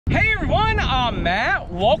Hey everyone, I'm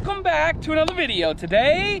Matt. Welcome back to another video.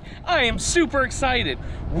 Today, I am super excited.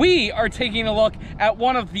 We are taking a look at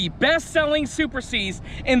one of the best-selling Super Cs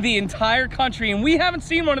in the entire country, and we haven't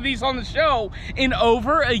seen one of these on the show in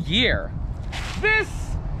over a year. This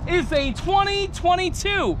is a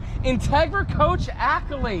 2022 Entegra Coach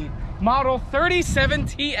Accolade Model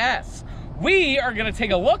 37TS. We are gonna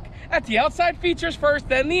take a look at the outside features first,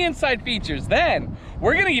 then the inside features. Then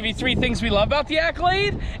we're gonna give you 3 things we love about the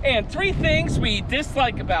Accolade and 3 things we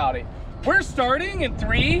dislike about it. We're starting in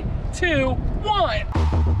 3, 2, 1.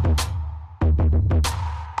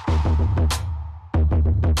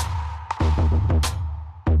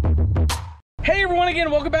 Hey everyone,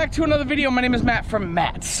 again, welcome back to another video. My name is Matt from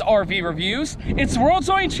MattsRVReviews. It's the world's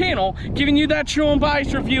only channel giving you that true and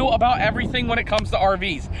biased review about everything when it comes to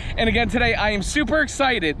RVs. And again, today I am super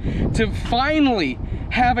excited to finally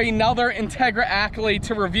have another Entegra Accolade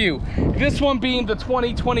to review. This one being the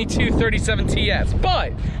 2022 37TS.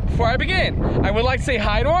 But before I begin, I would like to say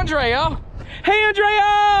hi to Andrea. Hey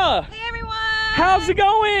Andrea! Hey everyone! How's it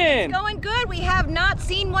going? It's going good. We have not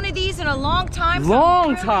seen one of these in a long time. So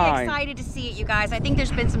I'm really excited to see it, you guys. I think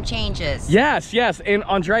there's been some changes. Yes, yes. And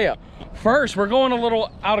Andrea, first, we're going a little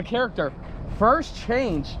out of character. First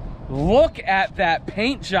change, look at that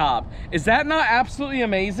paint job. Is that not absolutely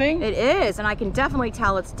amazing? It is, and I can definitely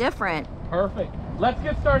tell it's different. Perfect. Let's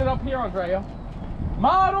get started up here, Andrea.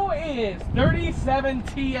 Model is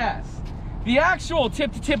 37TS. The actual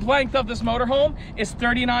tip-to-tip length of this motorhome is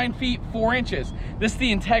 39 feet 4 inches. This is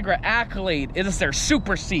the Entegra Accolade. It is their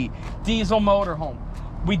Super C diesel motorhome.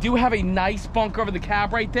 We do have a nice bunk over the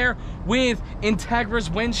cab right there with Entegra's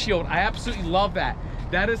windshield. I absolutely love that.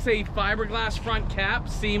 That is a fiberglass front cap,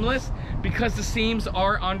 seamless, because the seams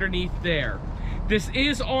are underneath there. This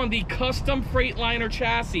is on the custom Freightliner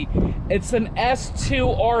chassis. It's an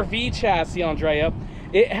S2 RV chassis, Andrea.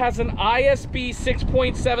 It has an ISB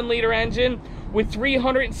 6.7 liter engine with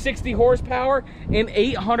 360 horsepower and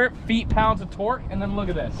 800 feet-pounds of torque. And then look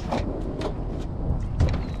at this.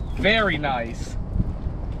 Very nice.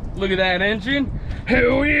 Look at that engine.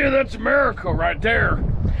 Hell yeah, that's America right there.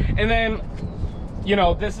 And then, you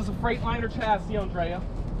know, this is a Freightliner chassis, Andrea.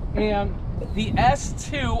 And the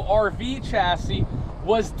S2 RV chassis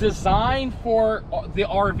was designed for the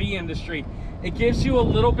RV industry. It gives you a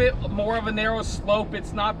little bit more of a narrow slope.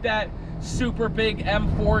 It's not that super big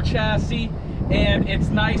M4 chassis, and it's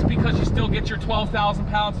nice because you still get your 12,000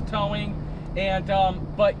 pounds of towing, and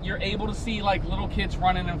but you're able to see like little kids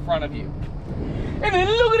running in front of you. And then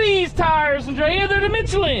look at these tires, Andrea. They're the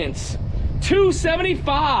Michelin's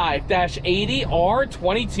 275-80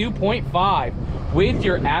 R22.5 with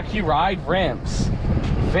your AccuRide rims.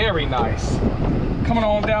 Very nice. Coming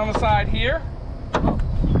on down the side here,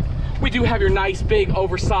 we do have your nice big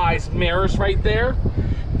oversized mirrors right there.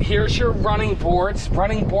 Here's your running board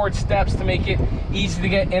steps to make it easy to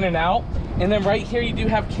get in and out. And then right here you do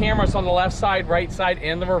have cameras on the left side, right side,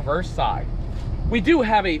 and the reverse side. We do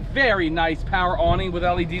have a very nice power awning with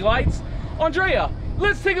LED lights. Andrea,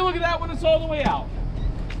 let's take a look at that when it's all the way out.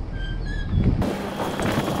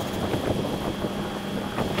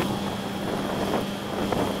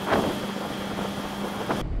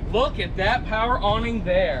 Look at that power awning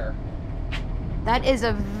there. That is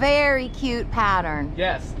a very cute pattern.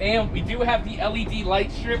 Yes, and we do have the LED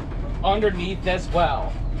light strip underneath as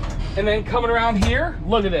well. And then coming around here,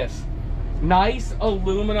 look at this. Nice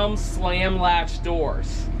aluminum slam latch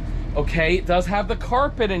doors. Okay, it does have the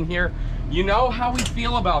carpet in here. You know how we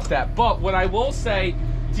feel about that. But what I will say,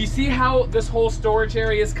 do you see how this whole storage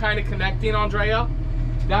area is kind of connecting, Andrea?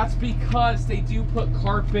 That's because they do put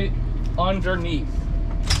carpet underneath.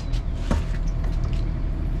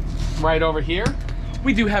 Right over here,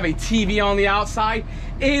 we do have a TV on the outside,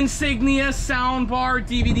 Insignia soundbar,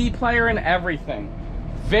 DVD player, and everything.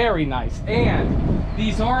 Very nice. And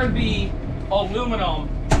these are the aluminum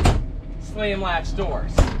slam latch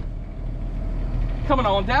doors. Coming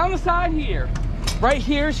on down the side here, right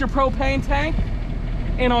here's your propane tank.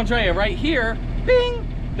 And Andrea, right here, bing,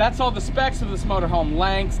 that's all the specs of this motorhome: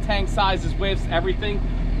 lengths, tank sizes, widths, everything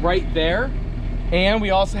right there. And we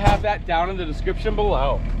also have that down in the description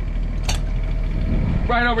below.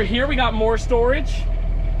 Right over here, we got more storage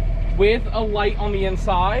with a light on the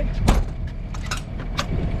inside.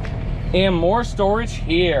 And more storage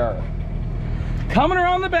here. Coming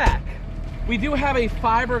around the back, we do have a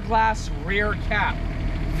fiberglass rear cap.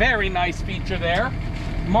 Very nice feature there.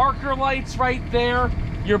 Marker lights right there.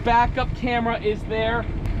 Your backup camera is there.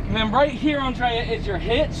 And then right here, Andrea, is your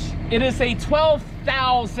hitch. It is a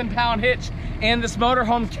 12,000 pound hitch, and this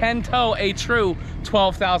motorhome can tow a true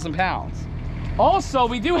 12,000 pounds. Also,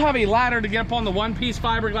 we do have a ladder to get up on the one-piece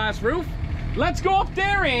fiberglass roof. Let's go up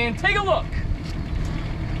there and take a look.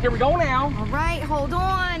 Here we go now. All right, hold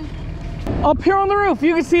on. Up here on the roof,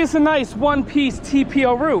 you can see it's a nice one-piece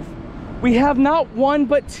TPO roof. We have not one,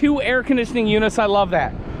 but two air conditioning units. I love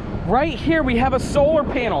that. Right here, we have a solar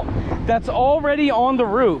panel that's already on the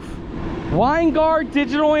roof. Line guard,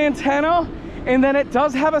 digital antenna, and then it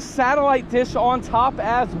does have a satellite dish on top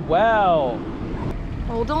as well.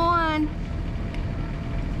 Hold on.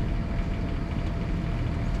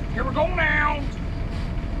 Here we go now.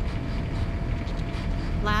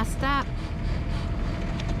 Last step.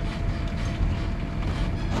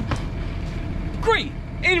 Great.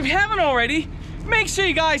 And if you haven't already, make sure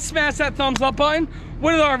you guys smash that thumbs up button.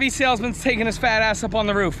 One of the RV salesmen taking his fat ass up on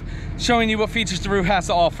the roof, showing you what features the roof has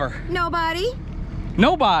to offer. Nobody.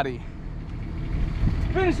 Nobody.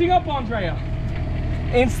 Finishing up, Andrea.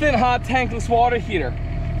 Instant hot tankless water heater.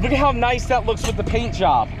 Look at how nice that looks with the paint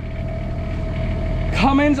job.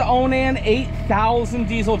 Cummins Onan 8000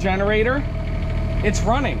 diesel generator. It's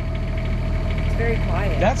running. It's very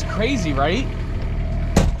quiet. That's crazy, right?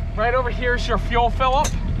 Right over here is your fuel fill up.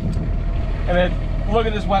 And then look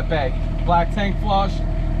at this wet bag. Black tank flush,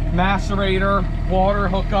 macerator, water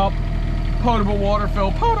hookup, potable water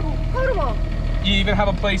fill, potable. You even have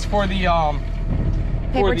a place for the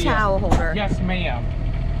paper towel holder. Yes, ma'am.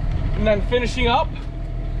 And then finishing up,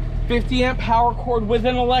 50 amp power cord with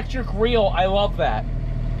an electric reel. I love that.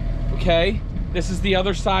 Okay, this is the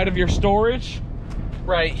other side of your storage,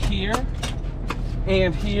 right here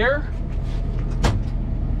and here.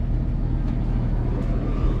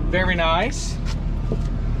 Very nice.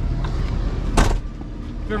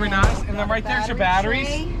 Very nice. And then right there's your batteries.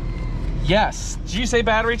 Tray. Yes. Did you say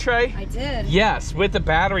battery tray? I did. Yes, with the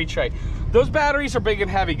battery tray. Those batteries are big and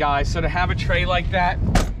heavy, guys, so to have a tray like that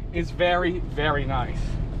is very, very nice.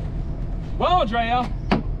 Well, Andrea,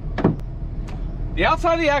 the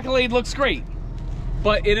outside of the Accolade looks great,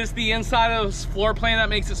 but it is the inside of this floor plan that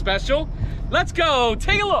makes it special. Let's go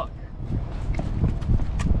take a look.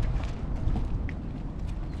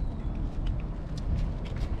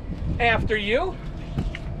 After you.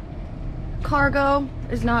 Cargo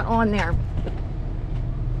is not on there.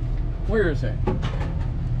 Where is it?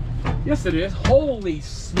 Yes, it is. Holy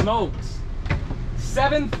smokes.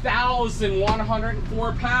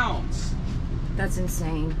 7,104 pounds. That's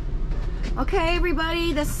insane. Okay,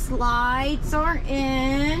 everybody, the slides are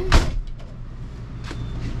in.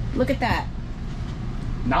 Look at that.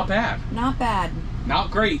 Not bad. Not bad.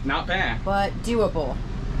 Not great, not bad. But doable.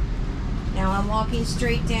 Now I'm walking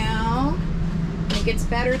straight down. And it gets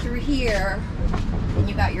better through here. And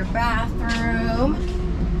you got your bathroom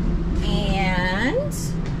and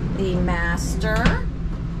the master,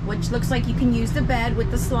 which looks like you can use the bed with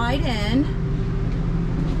the slide in.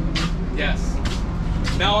 Yes.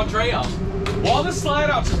 Now, Andrea, while the slide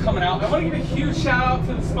outs are coming out, I want to give a huge shout out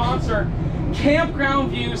to the sponsor,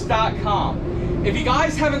 Camprgroundviews.com. If you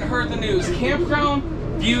guys haven't heard the news,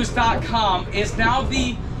 Camprgroundviews.com is now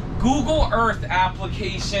the Google Earth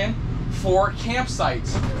application for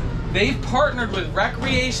campsites. They've partnered with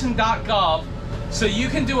recreation.gov so you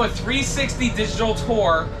can do a 360 digital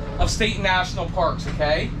tour of state and national parks,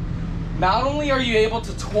 okay? Not only are you able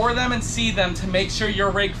to tour them and see them to make sure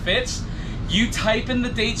your rig fits, you type in the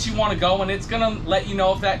dates you want to go and it's gonna let you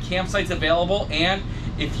know if that campsite's available and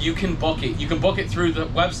if you can book it. You can book it through the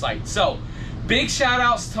website. So, big shout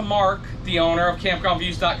outs to Mark, the owner of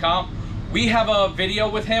CampgroundViews.com. We have a video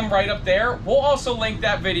with him right up there. We'll also link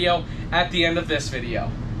that video at the end of this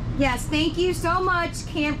video. Yes, thank you so much,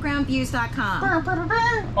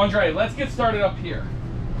 CampgroundViews.com. Andrea, let's get started up here.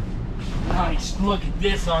 Nice, look at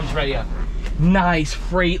this, Andrea. Nice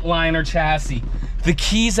Freightliner chassis. The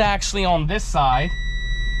key's actually on this side.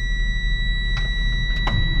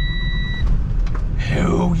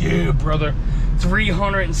 Hell yeah, brother.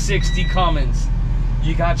 360 Cummins.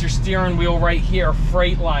 You got your steering wheel right here,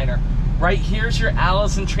 Freightliner. Right here's your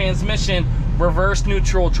Allison transmission, reverse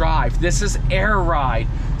neutral drive. This is air ride,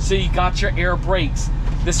 so you got your air brakes.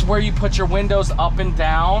 This is where you put your windows up and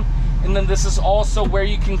down, and then this is also where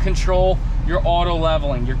you can control your auto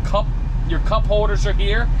leveling. Your cup holders are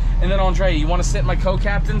here, and then Andrea, you want to sit in my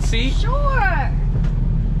co-captain seat? Sure.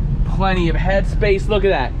 Plenty of headspace. Look at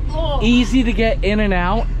that. Oh. Easy to get in and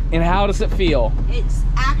out. And how does it feel? It's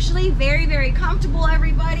actually very, very comfortable,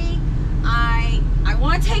 everybody. I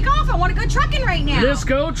want to take off. I want to go trucking right now. Let's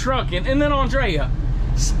go trucking. And then Andrea,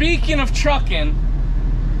 speaking of trucking.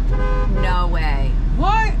 No way.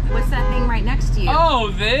 What? What's that thing right next to you?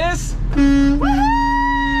 Oh, this? Woohoo!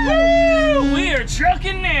 We are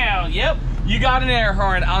trucking now. Yep. You got an air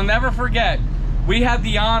horn. I'll never forget. we had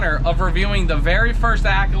the honor of reviewing the very first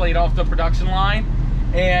Accolade off the production line,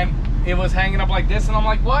 and it was hanging up like this, and I'm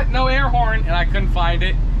like, what? No air horn, and I couldn't find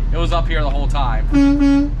it. It was up here the whole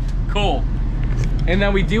time. Cool. And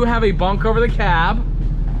then we do have a bunk over the cab.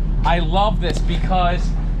 I love this because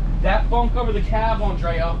that bunk over the cab,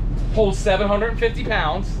 Andrea, holds 750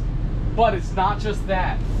 pounds, but it's not just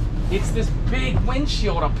that. It's this big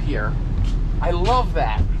windshield up here. I love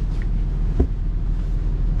that.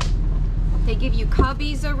 They give you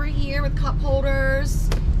cubbies over here with cup holders.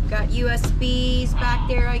 Got USBs back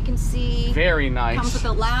there, I can see. Very nice. Comes with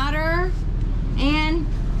a ladder, and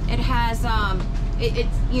it has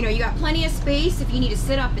it's, you know, you got plenty of space if you need to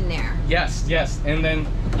sit up in there. Yes, yes. And then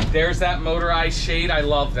there's that motorized shade. I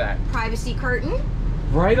love that. Privacy curtain.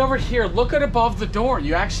 Right over here, look at above the door.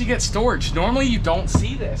 You actually get storage. Normally you don't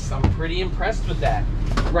see this. I'm pretty impressed with that.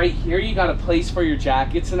 Right here, you got a place for your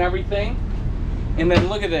jackets and everything. And then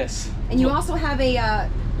look at this. And you also have a,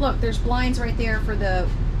 look, there's blinds right there for the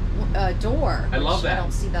door. I love that. I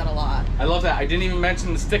don't see that a lot. I love that. I didn't even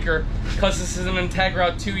mention the sticker because this is an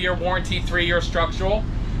Entegra 2-year warranty, 3-year structural.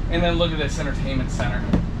 And then look at this entertainment center.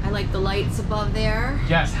 I like the lights above there.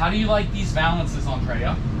 Yes. How do you like these valances,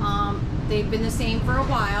 Andrea? They've been the same for a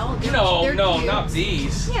while. They're No, cute. not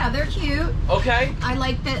these. Yeah, they're cute. Okay. I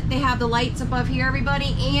like that they have the lights above here,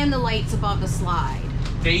 everybody, and the lights above the slide.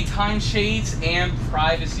 Daytime shades and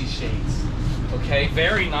privacy shades. Okay,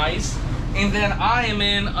 very nice. And then I am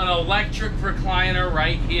in an electric recliner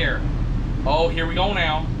right here. Oh, here we go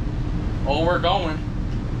now. Oh, we're going.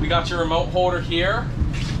 We got your remote holder here.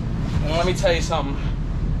 And let me tell you something.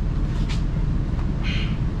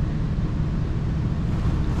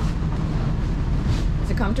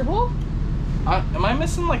 Is it comfortable? Am I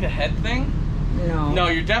missing like a head thing? No. No,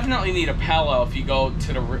 you definitely need a pillow if you go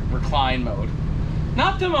to the recline mode.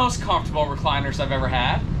 Not the most comfortable recliners I've ever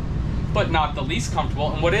had, but not the least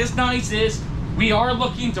comfortable. And what is nice is we are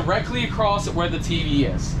looking directly across at where the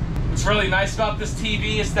TV is. What's really nice about this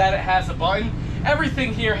TV is that it has a button.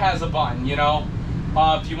 Everything here has a button, you know.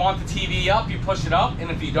 If you want the TV up, you push it up. And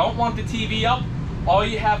if you don't want the TV up, all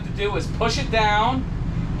you have to do is push it down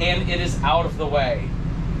and it is out of the way.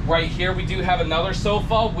 Right here we do have another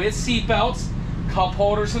sofa with seat belts, cup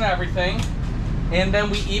holders and everything. And then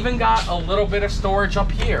we even got a little bit of storage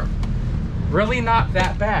up here. Really not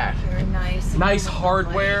that bad. Very nice. Nice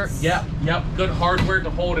hardware. Yep, good hardware to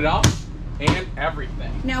hold it up and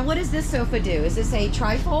everything. Now, what does this sofa do? Is this a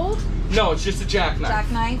trifold? No, it's just a jackknife.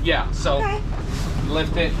 Jackknife? Yeah, so okay.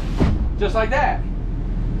 Lift it just like that.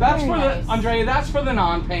 That's Very for nice. the, Andrea, that's for the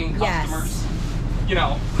non-paying customers. Yes. You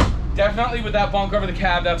know, definitely with that bunk over the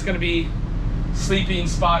cab, that's gonna be sleeping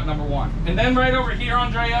spot number 1. And then right over here,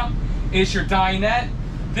 Andrea, is your dinette.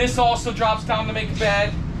 This also drops down to make a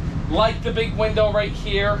bed. Like the big window right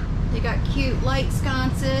here. They got cute light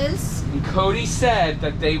sconces. And Cody said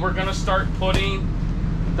that they were gonna start putting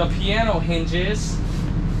the piano hinges,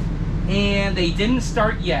 and they didn't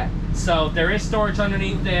start yet. So there is storage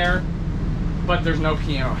underneath there, but there's no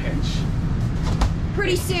piano hinge.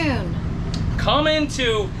 Pretty soon. Come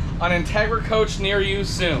into an Entegra coach near you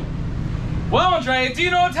soon. Well, Andrea, do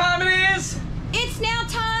you know what time it is? It's now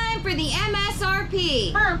time for the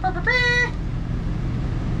MSRP.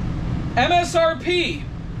 MSRP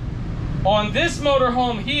on this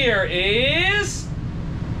motorhome here is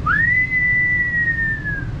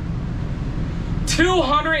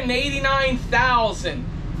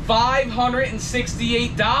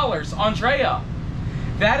 $289,568. Andrea,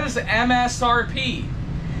 that is MSRP.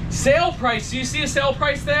 Sale price, do you see a sale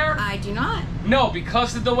price there? I do not. No,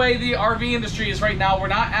 because of the way the RV industry is right now, we're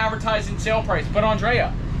not advertising sale price. But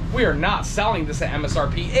Andrea, we are not selling this at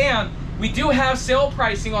MSRP. And we do have sale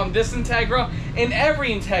pricing on this Entegra and every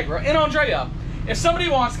Entegra. And Andrea, if somebody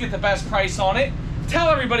wants to get the best price on it, tell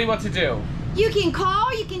everybody what to do. You can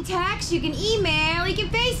call, you can text, you can email, you can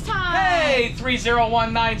FaceTime. Hey,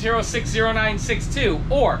 301-906-0962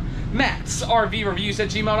 or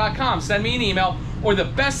MattsRVReviews@gmail.com. Send me an email, or the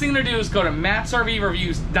best thing to do is go to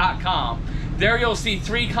MattsRVReviews.com. There you'll see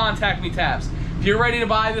 3 contact me tabs. If you're ready to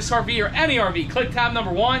buy this RV or any RV, click tab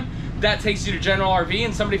number 1. That takes you to General RV,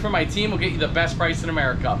 and somebody from my team will get you the best price in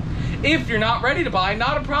America. If you're not ready to buy,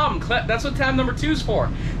 not a problem. That's what tab number 2 is for.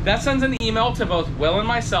 That sends an email to both Will and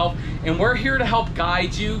myself, and we're here to help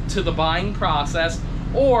guide you to the buying process.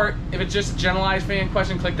 Or if it's just a generalized fan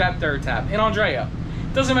question, click that 3rd tab. And Andrea,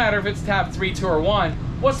 doesn't matter if it's tab 3, 2, or 1.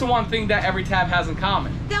 What's the one thing that every tab has in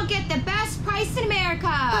common? They'll get the best price in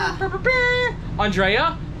America.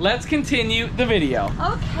 Andrea, let's continue the video.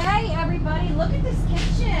 Okay, everybody, look at this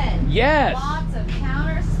kitchen. Yes. Lots of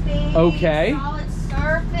counter space. Okay. Solid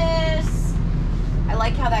surface. I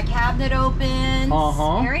like how that cabinet opens.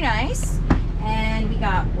 Very nice. And we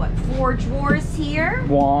got, what, 4 drawers here?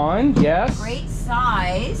 1, yes. Great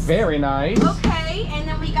size. Very nice. Okay, and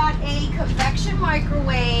then we got a convection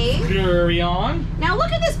microwave. Carry on. Now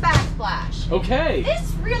look at this backsplash. Okay.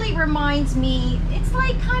 This really reminds me, it's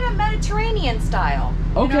like kind of Mediterranean style.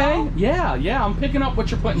 Okay, you know? yeah, I'm picking up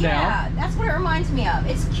what you're putting down. Yeah, that's what it reminds me of.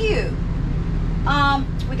 It's cute.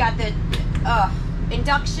 We got the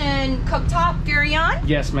induction cooktop, carry on.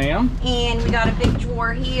 Yes, ma'am. And we got a big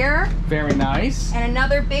drawer here. Very nice. And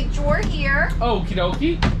another big drawer here. Okie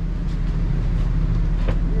dokie.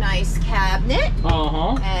 Nice cabinet.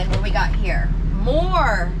 And what we got here?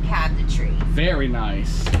 More cabinetry. Very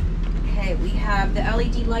nice. Okay, we have the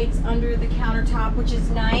LED lights under the countertop, which is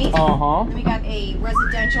nice. Then we got a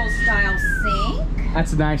residential style sink.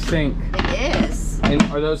 That's a nice sink. It is. And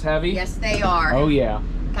are those heavy? Yes, they are. Oh, yeah.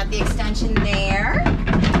 Got the extension there.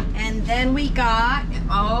 And then we got,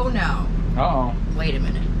 oh no. Uh-oh. Wait a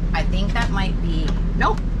minute. I think that might be,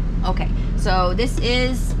 nope. Okay, so this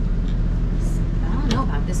is, I don't know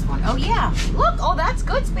about this one. Oh yeah, look, oh that's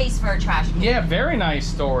good space for a trash can. Yeah, very nice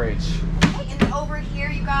storage. Okay, and then over here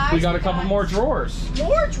you guys. We got a couple more drawers.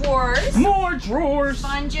 More drawers. More drawers.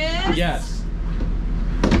 Sponges. Yes.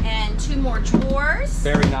 And 2 more drawers.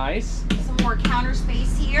 Very nice. Some more counter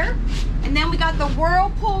space here. And then we got the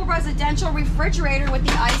Whirlpool residential refrigerator with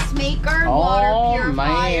the ice maker, water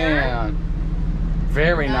purifier. Man.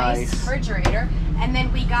 Very nice. Refrigerator. And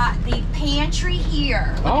then we got the pantry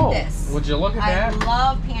here. Look at this. Would you look at that? I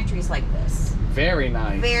love pantries like this. Very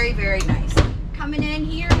nice. Very, very nice. Coming in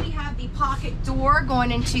here, we have the pocket door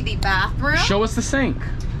going into the bathroom. Show us the sink.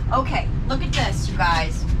 Okay, look at this, you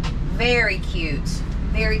guys. Very cute.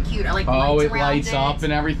 Very cute. I like the Oh, lights it around lights up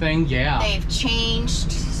and everything. Yeah. They've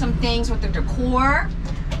changed some things with the decor.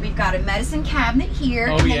 We've got a medicine cabinet here.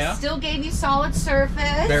 Oh, and yeah. They still gave you solid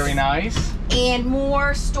surface. Very nice. And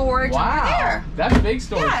more storage over there. That's big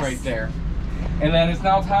storage Yes. right there. And then it's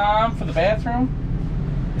now time for the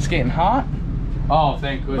bathroom. It's getting hot. Oh,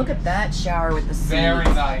 thank goodness. Look at that shower with the seats. Very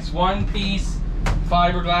nice. 1-piece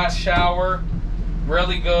fiberglass shower.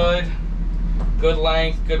 Really good. Good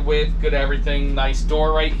length, good width, good everything. Nice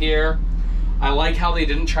door right here. I like how they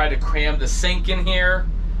didn't try to cram the sink in here.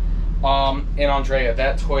 And Andrea,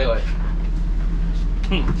 that toilet.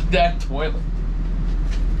 That toilet.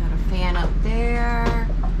 Got a fan up there.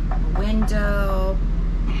 A window.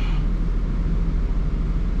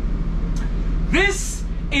 This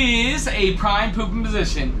is a prime pooping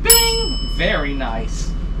position. Bing! Very nice.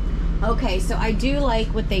 Okay, so I do like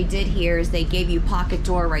what they did here is they gave you pocket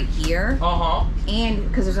door right here. And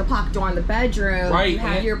because there's a pocket door in the bedroom, right, you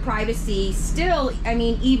have your privacy still. I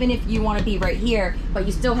mean, even if you want to be right here, but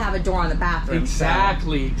you still have a door on the bathroom.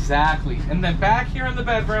 Exactly, exactly. And then back here in the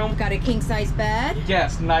bedroom, got a king size bed.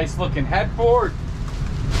 Yes, nice looking headboard.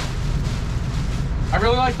 I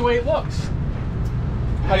really like the way it looks.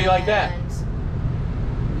 How do you like that?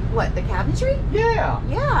 What, the cabinetry? Yeah.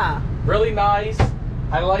 Yeah. Really nice.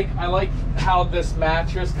 I like how this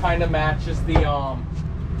mattress kind of matches the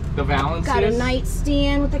valances. Got a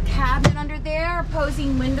nightstand with a cabinet under there,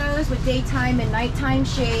 opposing windows with daytime and nighttime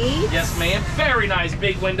shades. Yes, ma'am. Very nice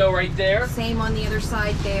big window right there. Same on the other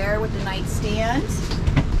side there with the nightstand.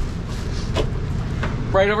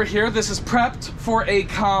 Right over here, this is prepped for a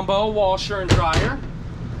combo washer and dryer.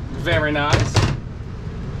 Very nice.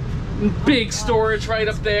 Big storage right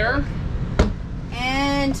up there.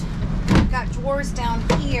 And we've got drawers down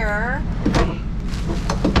here.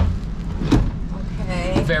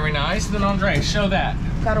 Okay. Very nice. Then Andre, show that.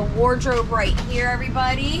 Got a wardrobe right here,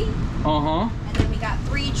 everybody. Uh-huh. And then we got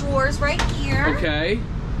 3 drawers right here. Okay.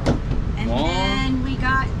 And then we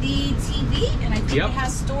got the TV, and I think it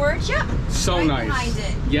has storage. Yep. So right nice. Behind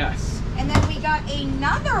it. Yes. And then we got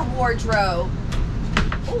another wardrobe.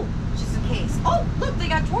 Oh, just in case. Oh, look, they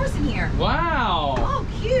got drawers in here. Wow. Oh,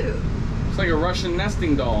 cute. It's like a Russian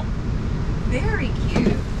nesting doll. Very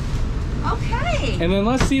cute. Okay. And then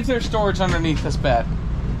let's see if there's storage underneath this bed.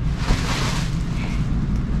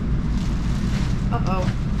 Uh-oh.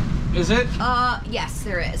 Is it? Yes,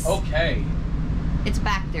 there is. Okay. It's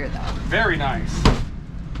back there, though. Very nice.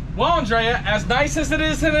 Well, Andrea, as nice as it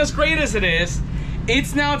is and as great as it is,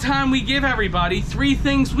 it's now time we give everybody 3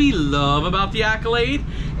 things we love about the Accolade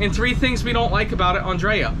and 3 things we don't like about it.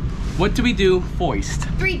 Andrea, what do we do first?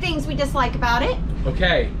 3 things we dislike about it.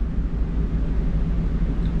 Okay.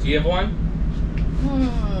 Do you have one?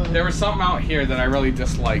 There was something out here that I really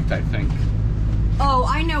disliked, I think. Oh,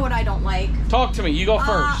 I know what I don't like. Talk to me. You go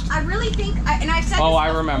first. I really think, and I've said this before, I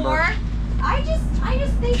remember. I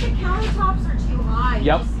just think the countertops are too high.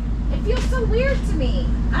 Yep. It feels so weird to me.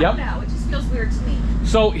 I don't know. It just feels weird to me.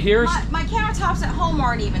 So here's... My countertops at home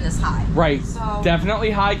aren't even this high. Right, so, definitely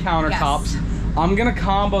high countertops. Yes. I'm gonna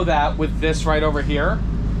combo that with this right over here.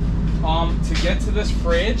 To get to this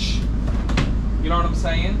fridge, you know what I'm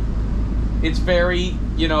saying? It's very,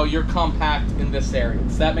 you know, you're compact in this area.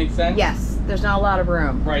 Does that make sense? Yes, there's not a lot of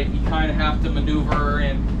room. Right, you kind of have to maneuver,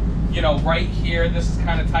 and, you know, right here, this is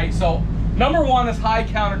kind of tight. So, number one is high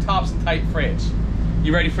countertops and tight fridge.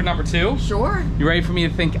 You ready for number two? Sure. You ready for me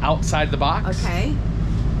to think outside the box? Okay.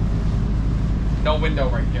 No window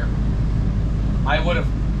right here. I would have,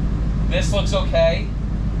 this looks okay.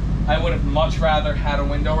 I would have much rather had a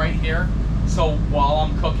window right here, so while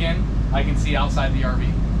I'm cooking, I can see outside the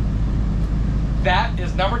RV. That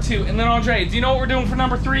is number two. And then Andre, do you know what we're doing for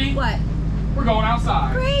number three? What? We're going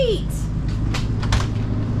outside. Great.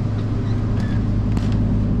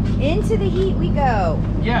 Into the heat we go.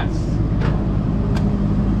 Yes.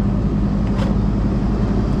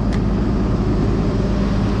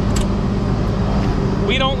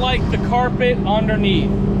 We don't like the carpet underneath.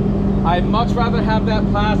 I'd much rather have that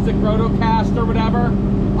plastic rotocast or whatever.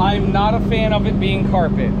 I'm not a fan of it being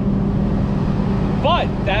carpet. But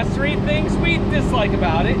that's 3 things we dislike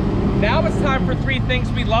about it. Now it's time for 3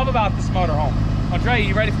 things we love about this motorhome. Andre,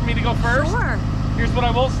 you ready for me to go first? Sure. Here's what I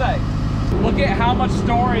will say. Look at how much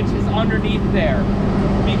storage is underneath there.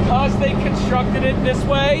 Because they constructed it this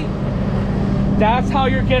way, that's how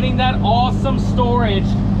you're getting that awesome storage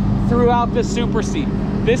throughout the Super Seat.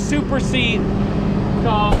 This Super Seat,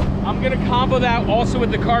 I'm gonna combo that also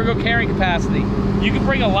with the cargo carrying capacity. You can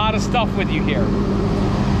bring a lot of stuff with you here.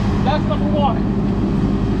 That's number one.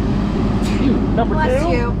 Number Bless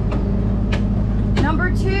two. You.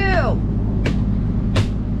 Number two.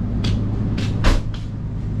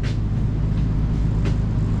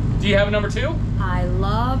 Do you have a number two? I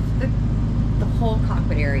love the whole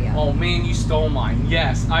cockpit area. Oh man, you stole mine.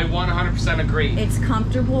 Yes, I 100% agree. It's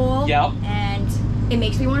comfortable. Yep. And it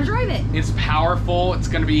makes me want to drive it. It's powerful. It's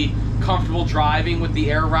going to be comfortable driving with the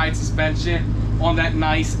air ride suspension on that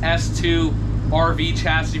nice S2 RV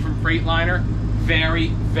chassis from Freightliner. Very,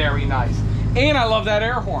 very nice. And I love that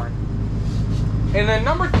air horn. And then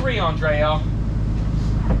number 3, Andrea,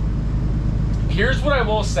 here's what I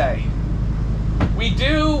will say. We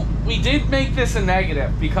did make this a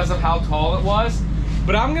negative because of how tall it was,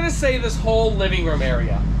 but I'm gonna say this whole living room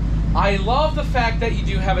area. I love the fact that you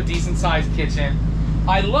do have a decent sized kitchen.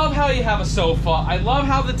 I love how you have a sofa. I love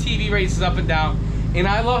how the TV races up and down. And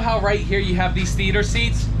I love how right here you have these theater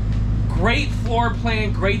seats. Great floor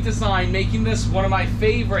plan, great design, making this one of my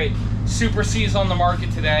favorite Super Cs on the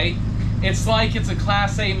market today. It's like it's a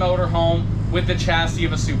Class A motorhome with the chassis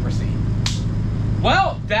of a Super C.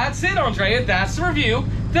 Well, that's it, Andrea. That's the review.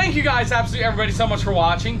 Thank you guys, absolutely everybody, so much for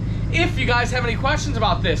watching. If you guys have any questions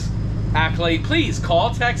about this Accolade, please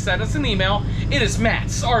call, text, send us an email. It is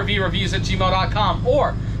MattsRVReviews@gmail.com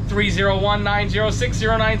or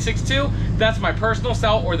 301-906-0962. That's my personal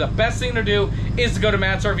cell, or the best thing to do is to go to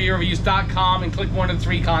MattsRVReviews.com and click one of the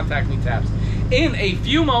 3 Contact Me tabs. In a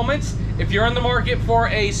few moments, if you're in the market for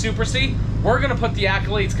a Super C, we're going to put the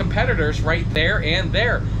Accolade's competitors right there and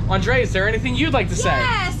there. Andre, is there anything you'd like to say?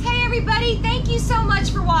 Yes. Hey, everybody. Thank you so much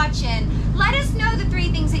for watching. Let us know the 3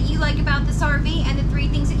 things that you like about this RV and the 3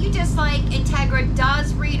 things that you dislike. Integra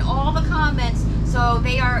does read all the comments, so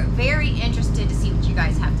they are very interested to see what you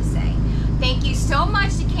guys have to say. Thank you so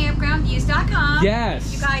much to CamprgroundViews.com.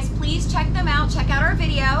 Yes. You guys, please check them out. Check out our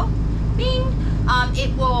video. Bing.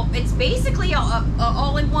 It's basically a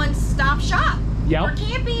all-in-one stop shop. Yep. For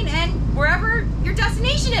camping and wherever your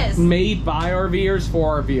destination is. Made by RVers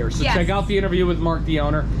for RVers. So yes. Check out the interview with Mark, the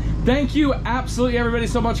owner. Thank you absolutely everybody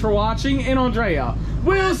so much for watching. And Andrea,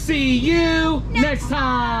 we'll see you next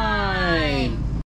time.